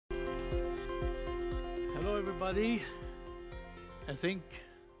everybody. I think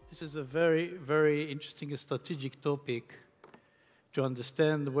this is a very, very interesting strategic topic to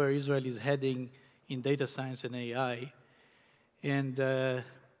understand where Israel is heading in data science and AI. And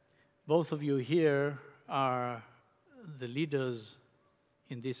both of you here are the leaders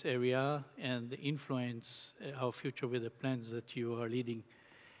in this area and influence our future with the plans that you are leading.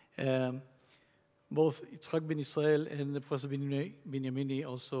 Both Yitzhak Ben Israel and Prof. Benjamini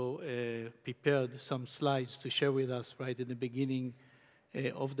also prepared some slides to share with us right in the beginning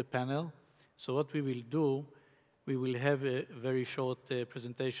of the panel. So what we will do, we will have a very short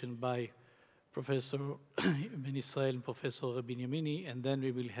presentation by Professor Ben Israel and Professor Benjamini, and then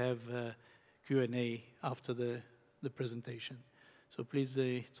we will have Q&A after the presentation. So please,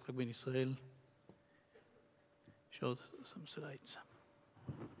 Yitzhak Ben Israel, show some slides.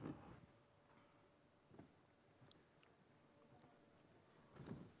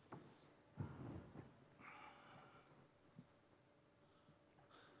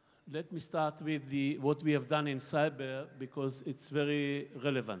 Let me start with what we have done in cyber, because it's very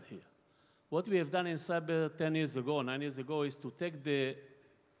relevant here. What we have done in cyber 10 years ago, 9 years ago, is to take the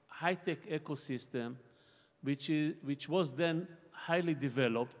high-tech ecosystem, which was then highly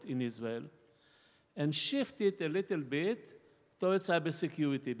developed in Israel, and shift it a little bit towards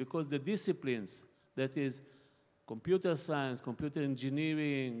cybersecurity, because the disciplines, that is computer science, computer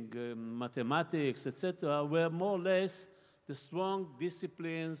engineering, mathematics, etc., were more or less the strong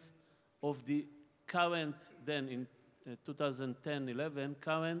disciplines of the current, then in 2010-11,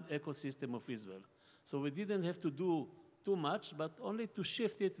 current ecosystem of Israel. So we didn't have to do too much, but only to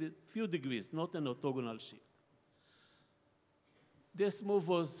shift it with few degrees, not an orthogonal shift. This move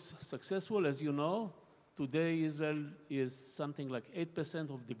was successful, as you know. Today, Israel is something like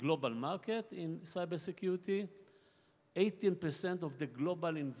 8% of the global market in cybersecurity, 18% of the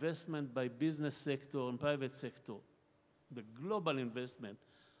global investment by business sector and private sector. The global investment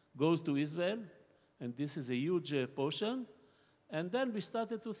goes to Israel, and this is a huge portion. And then we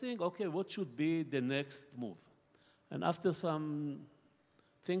started to think, okay, what should be the next move? And after some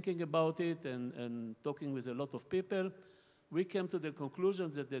thinking about it and talking with a lot of people, we came to the conclusion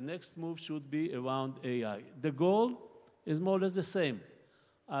that the next move should be around AI. The goal is more or less the same.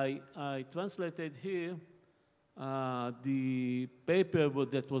 I translated here the paper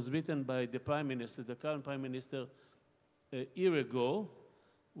that was written by the Prime Minister, the current Prime Minister, a year ago,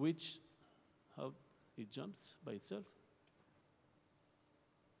 which, how it jumps by itself,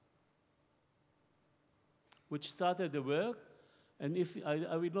 which started the work. And if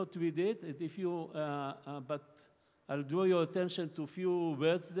I will not read it, and if you, but I'll draw your attention to a few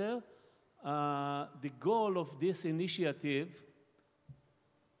words there. The goal of this initiative,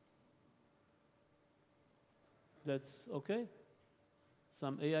 that's okay?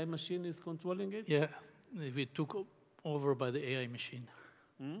 Some AI machine is controlling it? Yeah, we took over by the AI machine.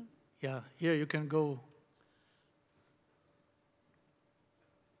 Hmm? Yeah, here you can go.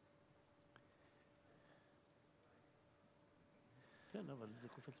 כן, אבל זה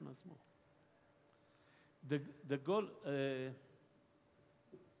קופץ מעצמו. The goal,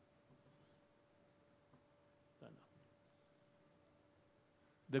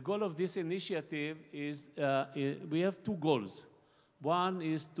 the goal of this initiative is, we have two goals. One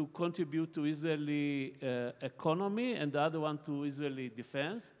is to contribute to Israeli economy, and the other one to Israeli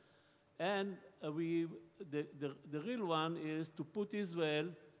defense. And the real one is to put Israel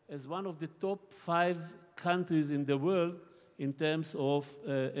as one of the top 5 countries in the world in terms of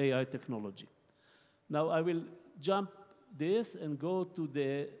AI technology. Now, I will jump this and go to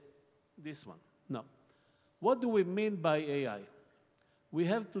this one. Now, what do we mean by AI? We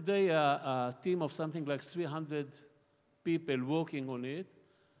have today a team of something like 300 people working on it,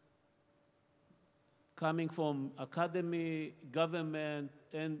 coming from academy, government,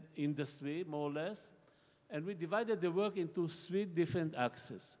 and industry, more or less. And we divided the work into 3 different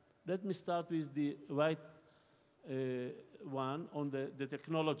axes. Let me start with the right one on the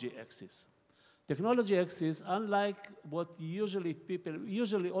technology axis. Technology axis, unlike what usually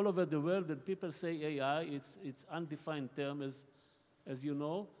all over the world, when people say AI, it's undefined term, as you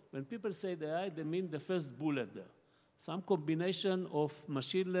know. When people say the AI, they mean the first bullet there. Some combination of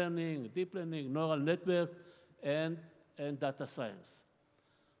machine learning, deep learning, neural network, and data science,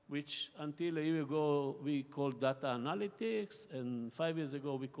 which until a year ago we called data analytics, and 5 years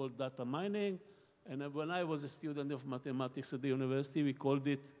ago we called data mining, and when I was a student of mathematics at the university, we called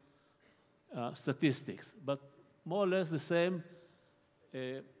it statistics, but more or less the same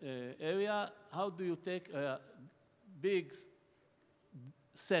area. How do you take a big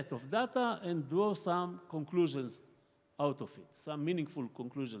set of data and draw some conclusions out of it, some meaningful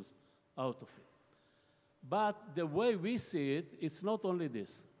conclusions out of it? But the way we see it, it's not only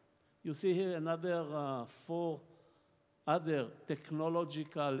this. You see here another 4 other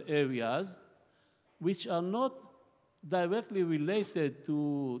technological areas which are not directly related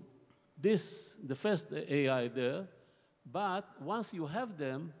to this, the first AI there, but once you have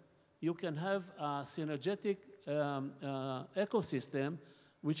them, you can have a synergetic ecosystem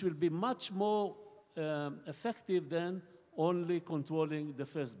which will be much more effective than only controlling the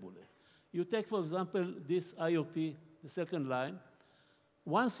first bullet. You take, for example, this IoT, the second line.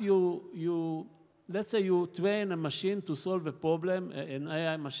 Once let's say you train a machine to solve a problem, an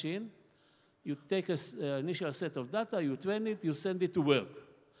AI machine, you take an initial set of data, you train it, you send it to work.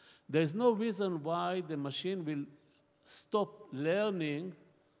 There's no reason why the machine will stop learning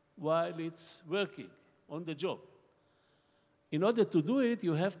while it's working on the job. In order to do it,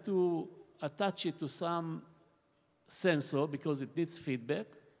 you have to attach it to some sensor because it needs feedback.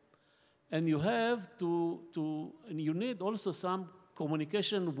 And you have and you need also some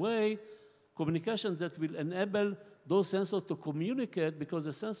communication that will enable those sensors to communicate, because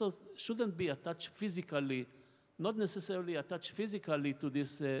the sensors shouldn't be attached physically, not necessarily attached physically to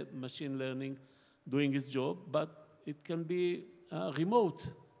this machine learning doing its job, but it can be a remote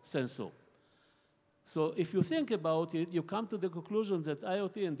sensor. So if you think about it, you come to the conclusion that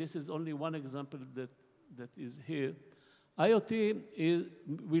IoT, and this is only one example that is here, IoT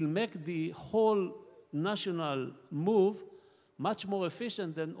will make the whole national move much more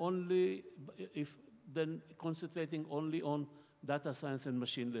efficient than concentrating only on data science and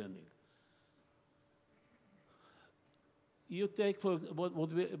machine learning. You take,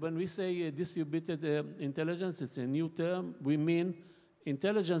 when we say distributed intelligence, it's a new term. We mean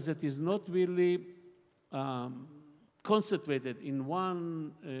intelligence that is not really concentrated in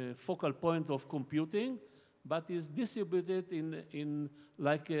one focal point of computing, but is distributed in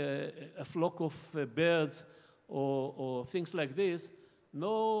like a flock of birds or things like this.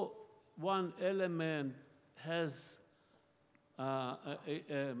 No one element has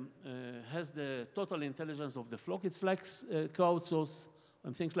the total intelligence of the flock. It's like crowdsource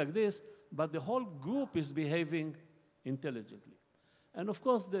and things like this, but the whole group is behaving intelligently. And of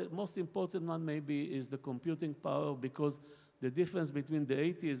course, the most important one maybe is the computing power, because the difference between the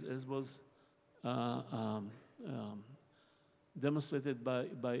 80s, as was demonstrated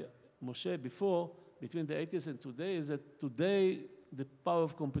by Moshe before, between the 80s and today, is that today the power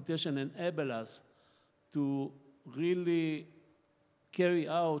of computation enables us to really carry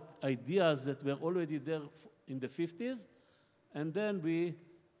out ideas that were already there in the 50s. And then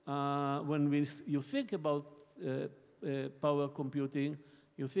you think about power computing,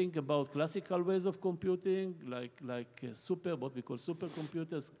 you think about classical ways of computing, like what we call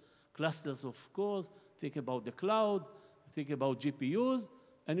supercomputers, clusters of cores, think about the cloud, think about GPUs,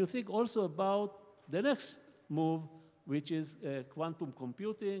 and you think also about the next move, which is quantum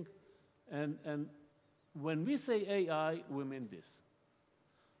computing. And when we say AI, we mean this.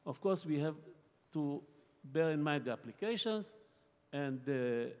 Of course, we have to bear in mind the applications and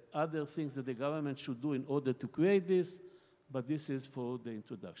the other things that the government should do in order to create this, but this is for the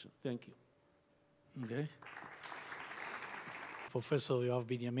introduction. Thank you. Okay. Professor Yoav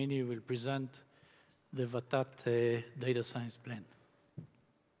Benjamini will present the VATAT data science plan.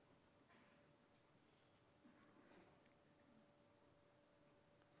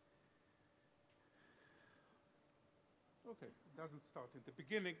 Okay, it doesn't start in the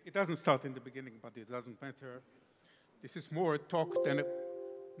beginning. It doesn't start in the beginning, but it doesn't matter. This is more a talk than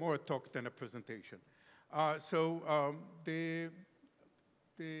a presentation. The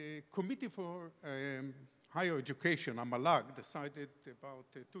Committee for Higher Education, Amalag, decided about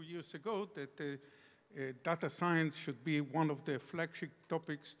 2 years ago that data science should be one of the flagship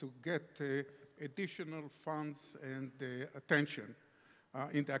topics to get additional funds and attention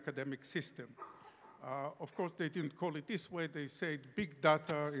in the academic system. Of course, they didn't call it this way. They said Big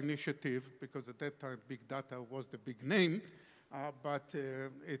Data Initiative, because at that time, Big Data was the big name, but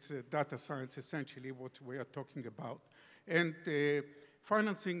it's a data science, essentially, what we are talking about. And the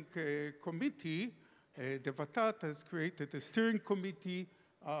financing committee, the VATAT, has created a steering committee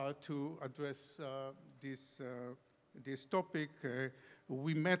to address this topic.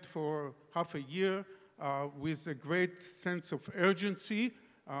 We met for half a year with a great sense of urgency,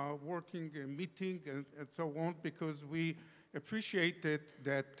 working, meeting, and so on, because we appreciated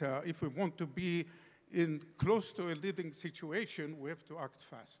that if we want to be close to a leading situation, we have to act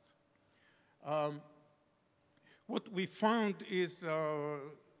fast. What we found is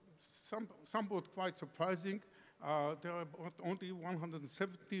somewhat quite surprising. There are only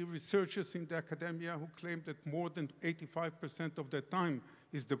 170 researchers in the academia who claim that more than 85% of their time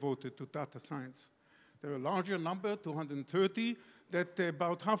is devoted to data science. There are a larger number, 230, that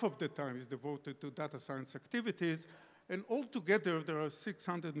about half of the time is devoted to data science activities. And altogether, there are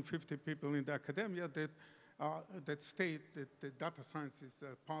 650 people in the academia that state that the data science is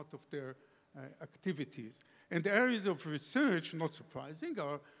part of their activities. And the areas of research, not surprising,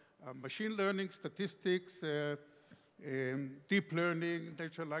 are machine learning, statistics, deep learning,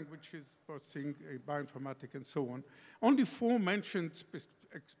 natural languages processing, bioinformatics, and so on. Only 4 mentioned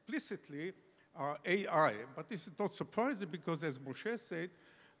explicitly are AI, but this is not surprising because, as Moshe said,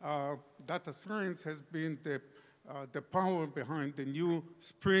 data science has been the power behind the new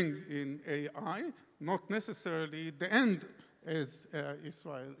spring in AI, not necessarily the end, as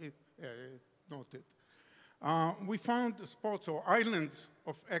Israel noted. We found spots or islands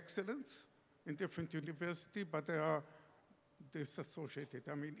of excellence in different universities, but they are disassociated.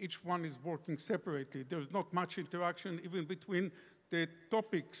 I mean, each one is working separately. There's not much interaction even between the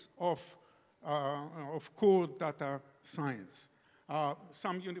topics of core data science.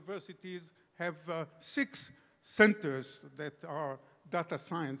 Some universities have 6 centers that are data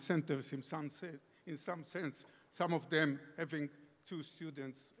science centers in some sense, some of them having 2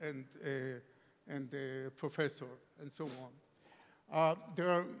 students and a professor, and so on. There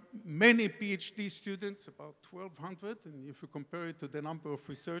are many PhD students, about 1,200, and if you compare it to the number of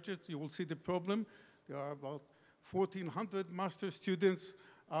researchers, you will see the problem. There are about 1,400 master students,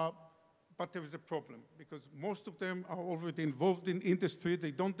 but there is a problem because most of them are already involved in industry.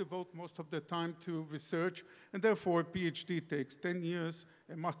 They don't devote most of their time to research, and therefore a PhD takes 10 years,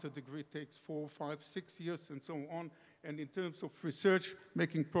 a master degree takes 4, 5, 6 years, and so on. And in terms of research,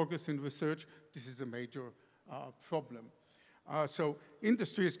 making progress in research, this is a major problem. So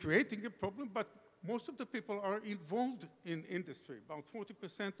industry is creating a problem, but most of the people are involved in industry. About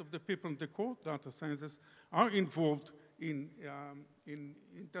 40% of the people in the core data sciences are involved in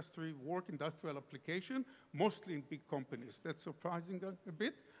industry work, industrial application, mostly in big companies. That's surprising a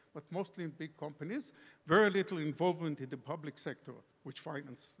bit, but mostly in big companies. Very little involvement in the public sector, which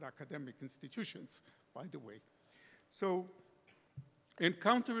finances the academic institutions, by the way. So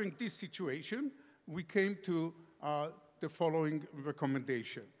encountering this situation, we came to the following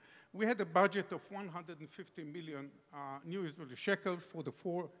recommendation. We had a budget of 150 million new Israeli shekels for the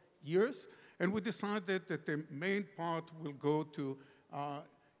 4 years, and we decided that the main part will go to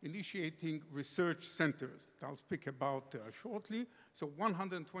initiating research centers. I'll speak about shortly. So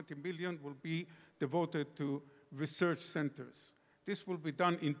 120 million will be devoted to research centers. This will be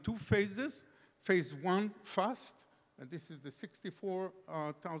done in 2 phases. Phase 1, fast, and this is the 64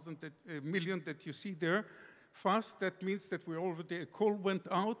 million that you see there. Fast, that means that a call went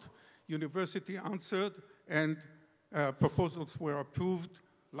out, university answered, and proposals were approved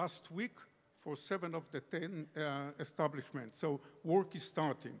last week for 7 of the 10 establishments. So work is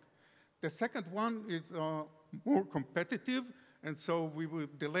starting. The second one is more competitive, and so we will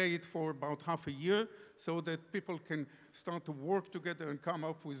delay it for about half a year so that people can start to work together and come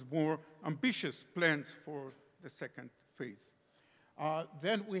up with more ambitious plans for the second phase.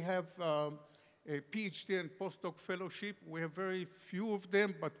 Then we have a PhD and postdoc fellowship. We have very few of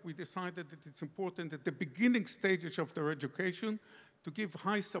them, but we decided that it's important at the beginning stages of their education to give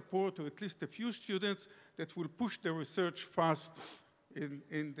high support to at least a few students that will push the research fast in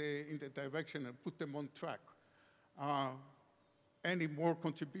the direction and put them on track. Any more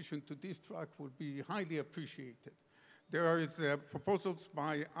contribution to this track would be highly appreciated. There is proposals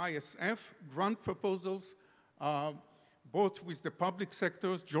by ISF, grant proposals, both with the public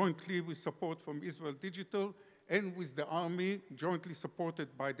sectors, jointly with support from Israel Digital, and with the Army, jointly supported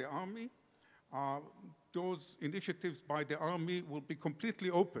by the Army. Those initiatives by the Army will be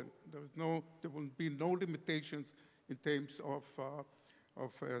completely open. There will be no limitations in terms of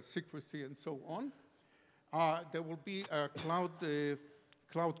secrecy and so on. There will be a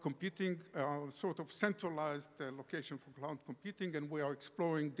cloud computing, sort of centralized location for cloud computing, and we are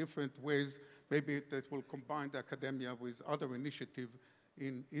exploring different ways, maybe that will combine the academia with other initiatives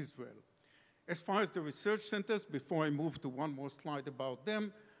in Israel. As far as the research centers, before I move to one more slide about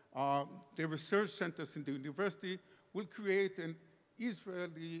them, the research centers in the university will create an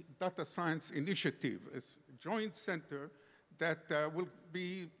Israeli data science initiative, a joint center that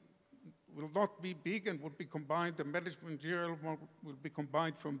will not be big and will be combined. The management will be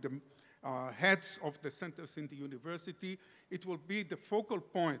combined from the heads of the centers in the university. It will be the focal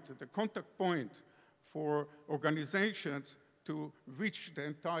point, the contact point for organizations to reach the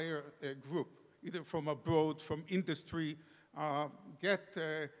entire group, either from abroad, from industry, get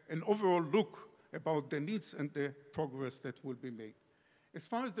an overall look about the needs and the progress that will be made. As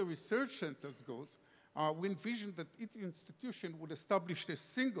far as the research centers goes, we envision that each institution would establish a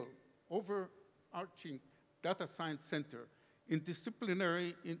single overarching data science center in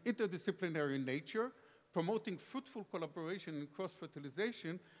interdisciplinary nature, promoting fruitful collaboration and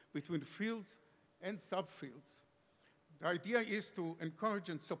cross-fertilization between fields and subfields. The idea is to encourage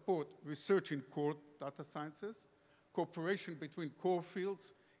and support research in core data sciences, cooperation between core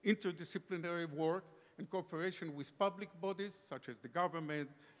fields, interdisciplinary work, and cooperation with public bodies such as the government,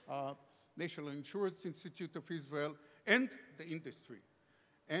 National Insurance Institute of Israel, and the industry.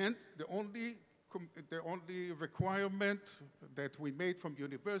 And the only requirement that we made from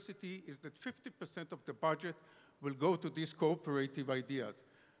university is that 50% of the budget will go to these cooperative ideas.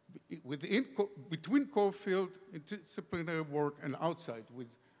 Between core field, interdisciplinary work, and outside with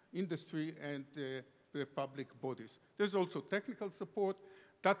industry and the public bodies. There's also technical support,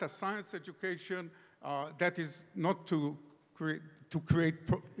 data science education, that is not to create,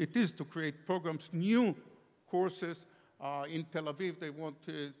 it is to create programs, new courses. In Tel Aviv, they want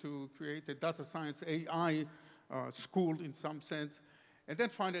to create a data science AI school in some sense. And then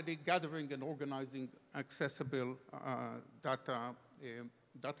finally, gathering and organizing accessible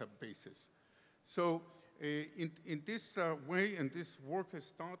databases. So in this way, and this work has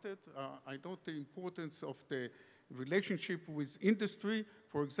started, I note the importance of the relationship with industry.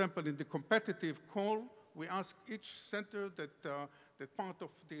 For example, in the competitive call, we ask each center that part of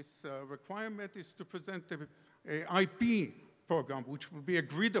this requirement is to present a IP program, which will be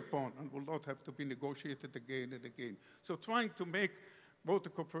agreed upon and will not have to be negotiated again and again. So trying to make both the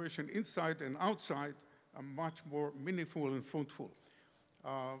cooperation inside and outside much more meaningful and fruitful.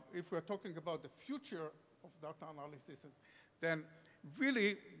 If we're talking about the future of data analysis, then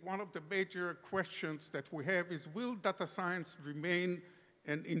really one of the major questions that we have is, will data science remain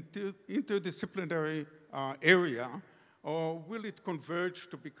an interdisciplinary area, or will it converge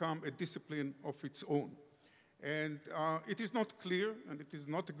to become a discipline of its own? And it is not clear, and it is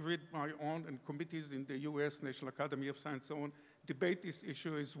not agreed by on, and committees in the US National Academy of Science and so on debate this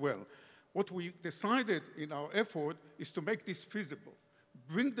issue as well. What we decided in our effort is to make this feasible.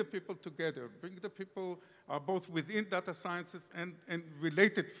 Bring the people together, bring the people both within data sciences and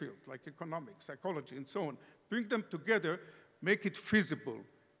related fields like economics, psychology, and so on. Bring them together, make it feasible.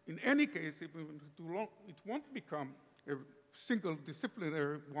 In any case, even it won't become a single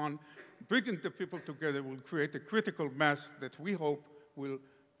disciplinary one. Bringing the people together will create a critical mass that we hope will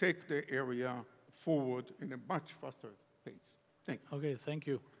take the area forward in a much faster pace. Thank you. Okay, thank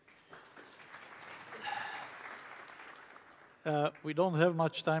you. We don't have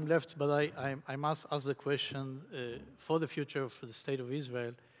much time left, but I must ask the question for the future of the State of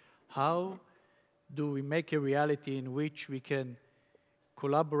Israel. How do we make a reality in which we can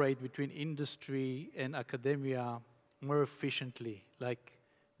collaborate between industry and academia more efficiently? Like,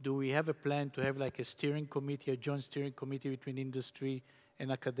 do we have a plan to have like a steering committee, a joint steering committee between industry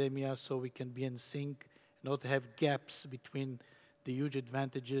and academia so we can be in sync, not have gaps between the huge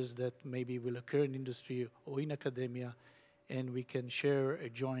advantages that maybe will occur in industry or in academia, and we can share a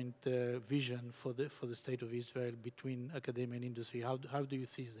joint vision for the State of Israel between academia and industry? How do you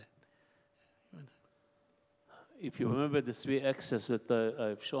see that? If you remember the three axes that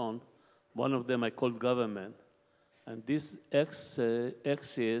I've shown, one of them I called government. And this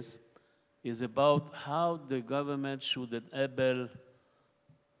axis is about how the government should enable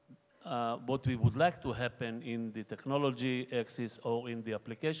what we would like to happen in the technology axis or in the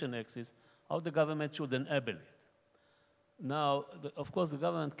application axis, how the government should enable it. Now, of course, the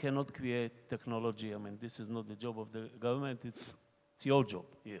government cannot create technology. I mean, this is not the job of the government. It's your job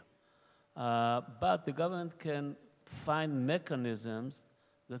here. But the government can find mechanisms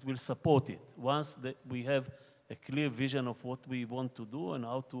that will support it once we have a clear vision of what we want to do and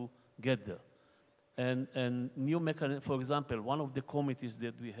how to get there. And new mechanisms, for example, one of the committees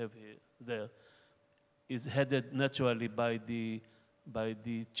that we have there is headed naturally by the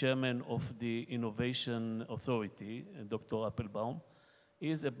chairman of the Innovation Authority, Dr. Appelbaum,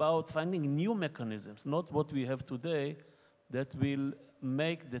 is about finding new mechanisms, not what we have today, that will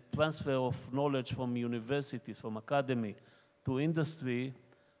make the transfer of knowledge from universities, from academy to industry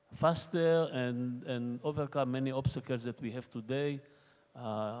faster and overcome many obstacles that we have today.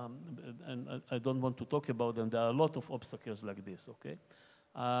 And I don't want to talk about them. There are a lot of obstacles like this, okay?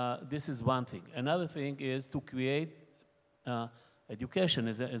 This is one thing. Another thing is to create education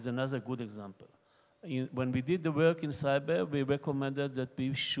is another good example. When we did the work in cyber, we recommended that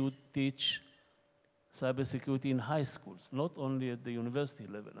we should teach cybersecurity in high schools, not only at the university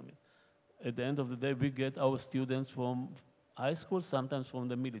level. I mean, at the end of the day, we get our students from high school, sometimes from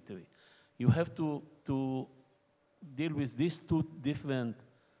the military. You have to deal with these two different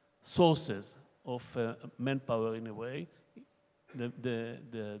sources of manpower in a way,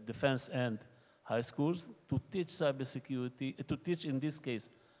 the defense and high schools to teach cybersecurity, to teach, in this case,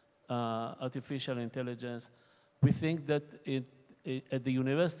 artificial intelligence. We think that at the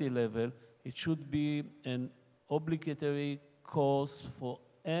university level, it should be an obligatory course for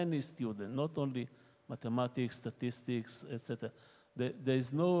any student, not only mathematics, statistics, etc. There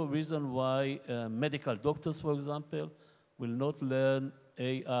is no reason why medical doctors, for example, will not learn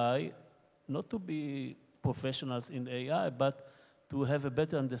AI, not to be professionals in AI, but to have a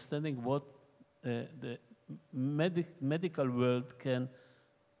better understanding what the medical world can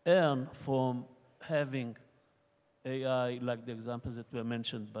earn from having AI, like the examples that were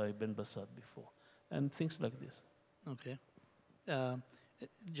mentioned by Ben Bassat before, and things like this. Okay.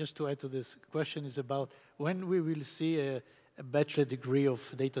 Just to add to this, question is about when we will see a bachelor degree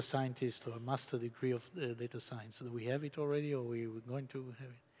of data scientist or a master degree of data science. Do we have it already, or we were going to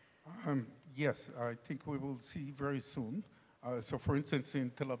have it? Yes, I think we will see very soon. So for instance,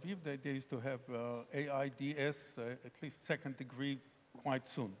 in Tel Aviv, the idea is to have AIDS, at least second degree, quite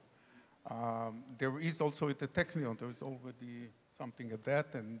soon. There is also at the Technion, there is already something at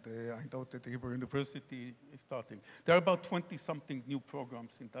that, and I know that the Hebrew University is starting. There are about 20-something new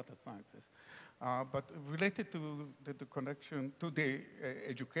programs in data sciences. But related to the connection to the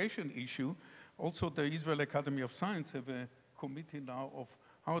education issue, also the Israel Academy of Science have a committee now of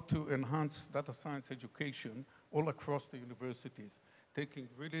how to enhance data science education all across the universities, taking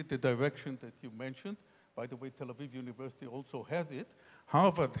really the direction that you mentioned. By the way, Tel Aviv University also has it.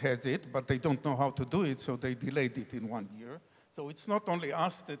 Harvard has it, but they don't know how to do it, so they delayed it in 1 year. So it's not only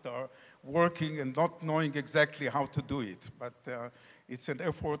us that are working and not knowing exactly how to do it, but it's an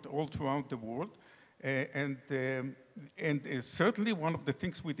effort all throughout the world. And certainly one of the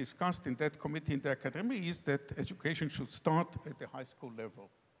things we discussed in that committee in the academy is that education should start at the high school level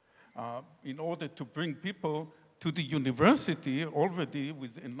in order to bring people to the university already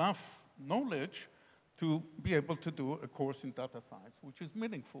with enough knowledge to be able to do a course in data science, which is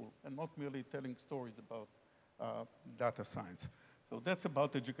meaningful and not merely telling stories about data science. So that's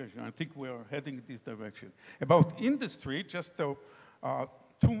about education. I think we are heading in this direction. About industry, just two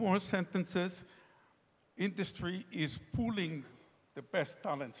more sentences. Industry is pooling the best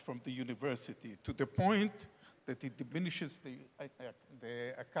talents from the university to the point that it diminishes the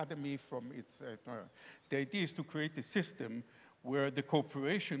academy from its, the idea is to create a system where the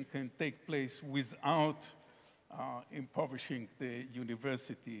cooperation can take place without impoverishing the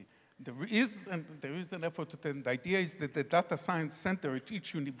university. There is an effort to the idea is that the data science center at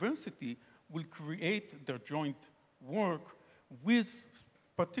each university will create their joint work with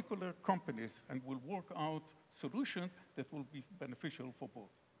particular companies and will work out solutions that will be beneficial for both.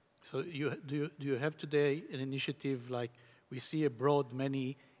 So do you have today an initiative like we see abroad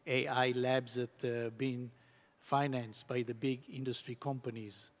many AI labs that are being financed by the big industry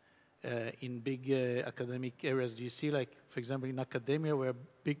companies in big academic areas? Do you see, like, for example, in academia where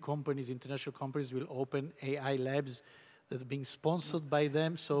big companies, international companies will open AI labs that are being sponsored by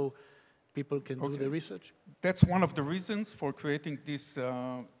them so people can do the research? That's one of the reasons for creating this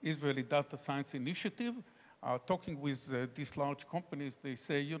Israeli data science initiative. Talking with these large companies, they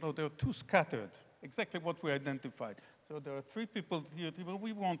say, you know, they're too scattered, exactly what we identified. So there are 3 people here, well,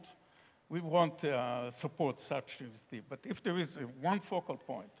 we want support such initiative. But if there is one focal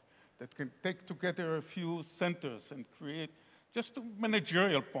point that can take together a few centers and create just a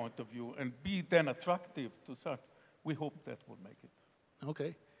managerial point of view and be then attractive to such, we hope that will make it.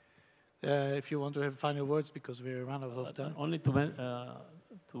 Okay. If you want to have final words, because we're run out of time. Only to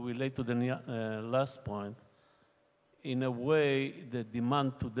relate to the last point, in a way, the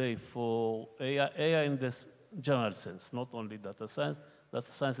demand today for AI in this general sense, not only data science.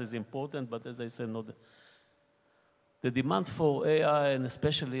 Data science is important, but as I said, not the demand for AI, and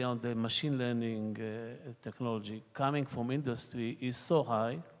especially on the machine learning technology coming from industry is so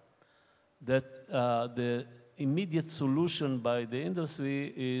high that the immediate solution by the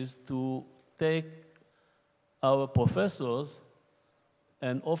industry is to take our professors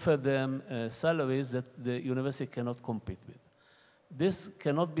and offer them salaries that the university cannot compete with. This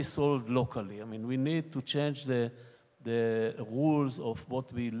cannot be solved locally. I mean, we need to change the rules of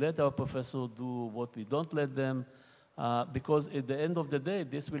what we let our professors do, what we don't let them, because at the end of the day,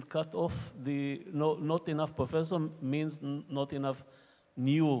 this will cut off not enough professors means not enough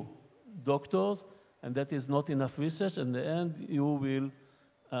new doctors, and that is not enough research. In the end, you will,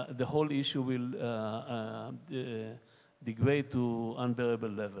 the whole issue will degrade to unbearable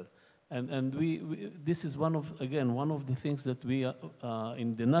level. And this is one of the things that we are,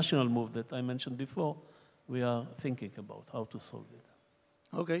 in the national move that I mentioned before, we are thinking about how to solve it.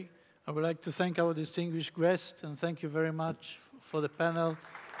 Okay. I would like to thank our distinguished guest and thank you very much for the panel.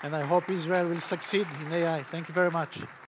 And I hope Israel will succeed in AI. Thank you very much.